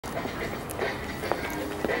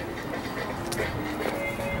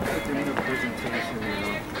meditation, you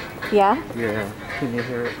know. Yeah? Yeah. Can you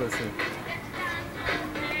hear it? Listen.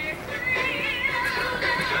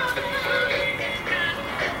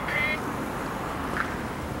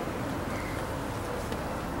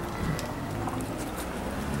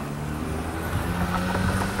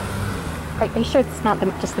 Are you sure it's not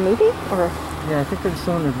just the movie, or? Yeah, I think they're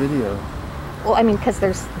showing a video. Well, I mean, because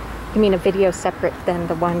there's, you mean a video separate than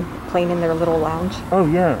the one playing in their little lounge? Oh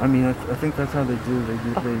yeah, I mean, I think that's how they do.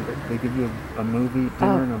 They give you a movie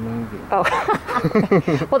during a movie. Oh.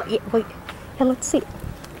 well, yeah, let's see.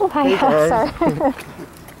 Oh, hi. Hey guys. Sorry.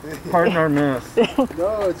 Pardon our mess.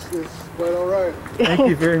 No, it's quite all right. Thank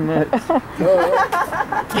you very much.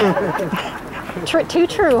 Too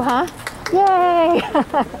true, huh? Yay!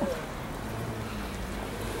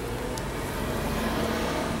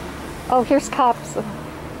 Oh, here's cops. Oh,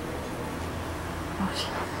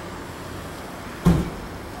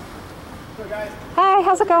 So guys, hi,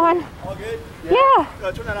 how's it going? all good?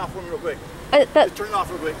 Yeah. Turn that off for me real quick. Just Turn it off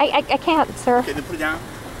real quick. I can't, sir. Okay, then put it down.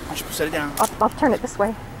 You should set it down. I'll turn it this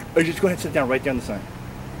way. Or just go ahead and set it down right there on the sign.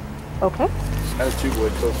 Okay. That is 2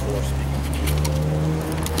 wood, close for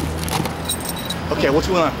Okay, what's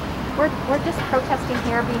going on? We're just protesting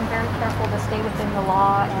here, being very careful to stay within the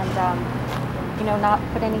law and, you know, not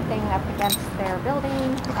put anything up against their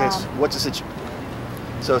building. Okay, so what's the situation?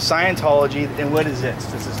 So Scientology, and what is this?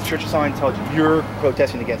 This is Church of Scientology. You're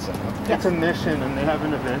protesting against them. It's a mission, and they have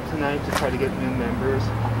an event tonight to try to get new members.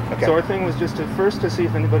 Okay. So our thing was just to see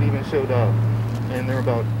if anybody even showed up, and they're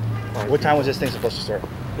about. What time was this thing supposed to start?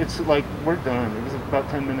 It's like we're done. It was about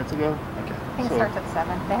 10 minutes ago. Okay. I think it starts at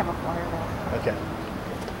 7. They have a flyer there. Okay.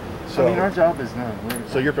 So I mean, our job is done.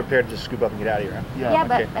 So you're prepared to just scoop up and get out of here, huh? Yeah,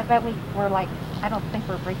 but okay. I bet we're like, I don't think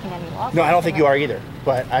we're breaking any laws. No, I don't think you are either.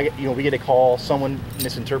 But we get a call. Someone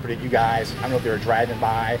misinterpreted you guys. I don't know if they were driving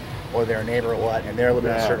by or they're a neighbor or what, and they're a little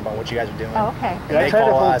bit uncertain about what you guys are doing. Oh, okay. And they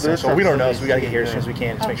call us, and so we don't know. So we got to get here as soon as we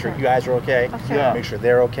can, just make sure you guys are okay. Yeah. Make sure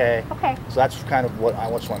they're okay. Okay. So that's kind of what I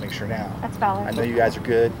just want to make sure now. That's valid. I know you guys are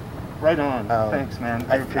good. Right on. Thanks, man.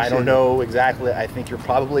 I don't know exactly. I think you're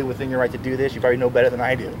probably within your right to do this. You probably know better than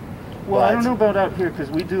I do. Well, I don't know about out here because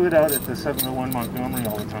we do it out at the 701 Montgomery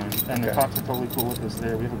all the time, and the cops are totally cool with us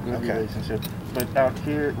there. We have a good relationship. But out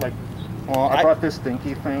here, like, I brought this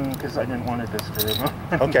stinky thing because I didn't want to disturb them.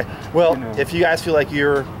 Okay. Well, if you guys feel like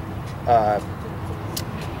you're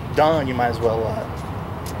done, you might as well,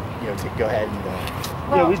 go ahead and.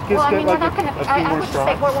 Yeah, we just get I mean, like we're not gonna, a few more would shots.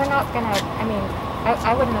 say, we're not gonna. I mean,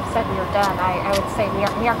 I wouldn't have said we were done. I would say we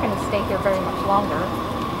aren't going to stay here very much longer.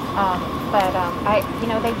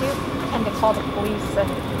 They do tend to call the police, and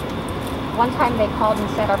one time they called and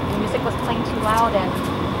said our music was playing too loud, and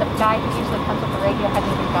the guy who usually comes with the radio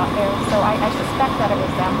hadn't even got there, so I suspect that it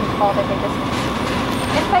was them who called it. They just,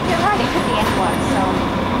 but you're right, it could be anyone, so.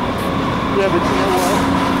 Yeah, but you know what?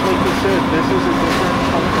 Like you said, this is a different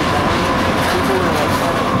type of environment. People are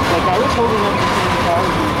like I was holding up the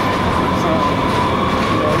Scientology sign,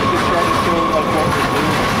 to try to show like what we're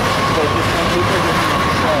doing, but just some people are getting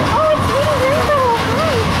upset. Oh, it's Reading Rainbow!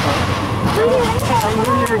 Hi! Reading Rainbow! I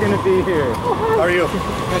knew you were going to be here. How are you?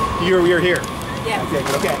 You're here. Yeah. Okay,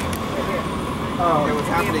 good. Okay. Okay, what's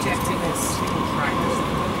happening is people's trying to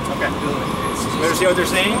okay. You understand what they're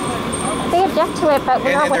saying? They object to it, but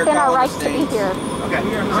we are within our rights to be here. Okay.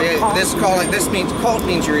 See, this means cult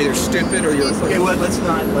means you're either stupid or you're. Okay, well, let's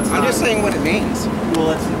not. I'm just saying what it means. Well,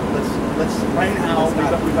 let's right now we've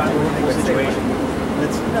got a situation.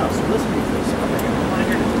 So listen to this.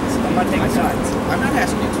 I'm not taking sides. I'm not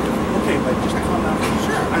asking you to. Okay, but just calm down.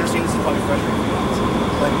 Sure. I understand this is probably frustrating for you guys,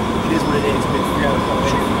 but it is what it is. We figure out a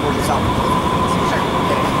work this out. Sure.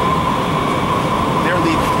 Okay. They're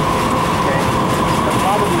leaving. Okay. But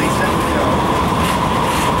probably some,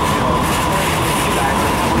 you guys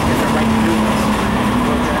are within their right to do this.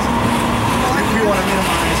 Protest. We want to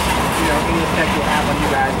minimize, any effect you'll have on you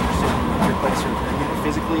guys in your place or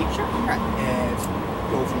physically. Sure. Right. And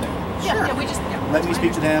go from there. Yeah, we just. Let me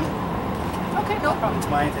speak to them. Okay, no problem. It's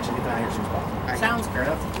my intention to get out of here as soon as possible. Sounds fair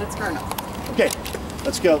enough. That's fair enough. Okay,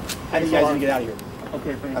 let's go. How do you guys need to get out of here?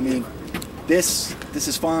 Okay, thank you. I mean, this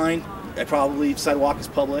is fine. Probably sidewalk is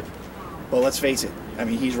public, but let's face it. I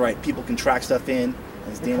mean, he's right. People can track stuff in, and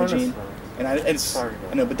it's damaging. I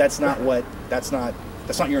know, but that's not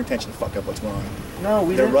your intention to fuck up what's going on. No,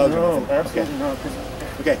 we don't. No, absolutely not.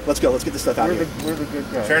 Okay, let's go. Let's get this stuff out of here. We're the good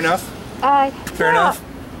guys. Fair enough. Fair enough.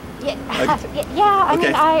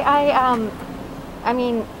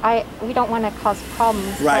 We don't want to cause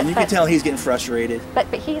problems. Right, and you can tell he's getting frustrated.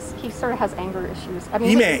 But he sort of has anger issues. I mean,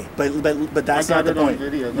 he may, but that's not the point.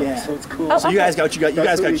 Video, yeah, so it's cool. So you guys got what you got. You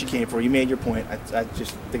guys got what you came for. You made your point. I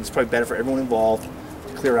just think it's probably better for everyone involved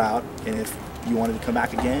clear out, and if you wanted to come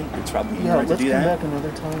back again, it's probably Yeah, right to let's do come that. back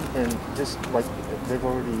another time and just like they've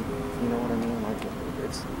already, you know what I mean? Like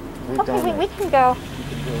it's we've Okay, done we it. can go.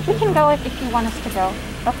 We can go if you want us to go.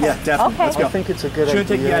 Okay. Yeah, definitely. Okay. Let's go. I think it's a good Shouldn't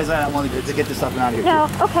idea. take you guys that long to get this stuff out of here. No,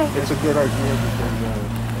 okay. It's a good idea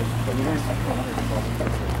because you guys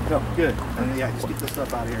No, good. And yeah, just get this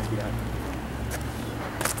stuff out of here and get out.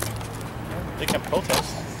 They can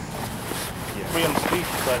protest. Freedom of speech,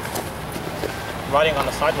 but riding on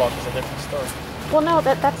the sidewalk is a different story. Well, no,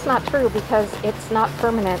 that's not true because it's not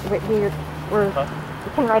permanent. We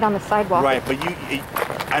can ride on the sidewalk. Right, but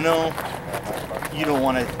I know you don't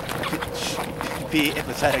want to be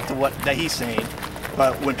empathetic to what that he's saying,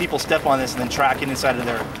 but when people step on this and then track it inside of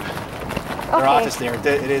their office there, it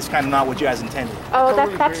is kind of not what you guys intended. Oh,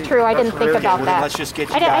 that's true. I didn't think really about Well, that. then let's just get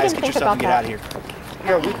you I guys, didn't get think yourself and get about out of here.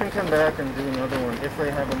 Yeah, we can come back and do another one if they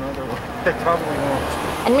have another one. They probably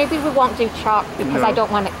won't. And maybe we won't do chalk because No. I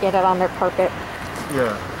don't want to get it on their carpet.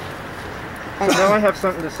 Yeah. So now I have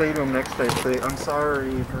something to say to them next day. Say, I'm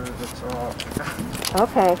sorry for the talk.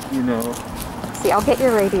 Okay. You know. See, I'll get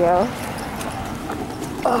your radio.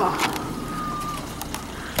 Oh.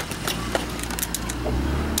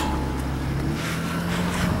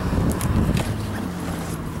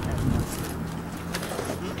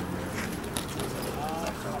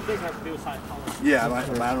 Yeah, I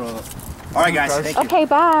don't know. All right, guys. Thank you. Okay,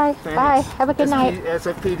 bye. Thanks. Bye. Have a good night.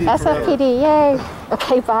 SFPD. SFPD, yay.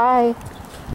 Okay, bye.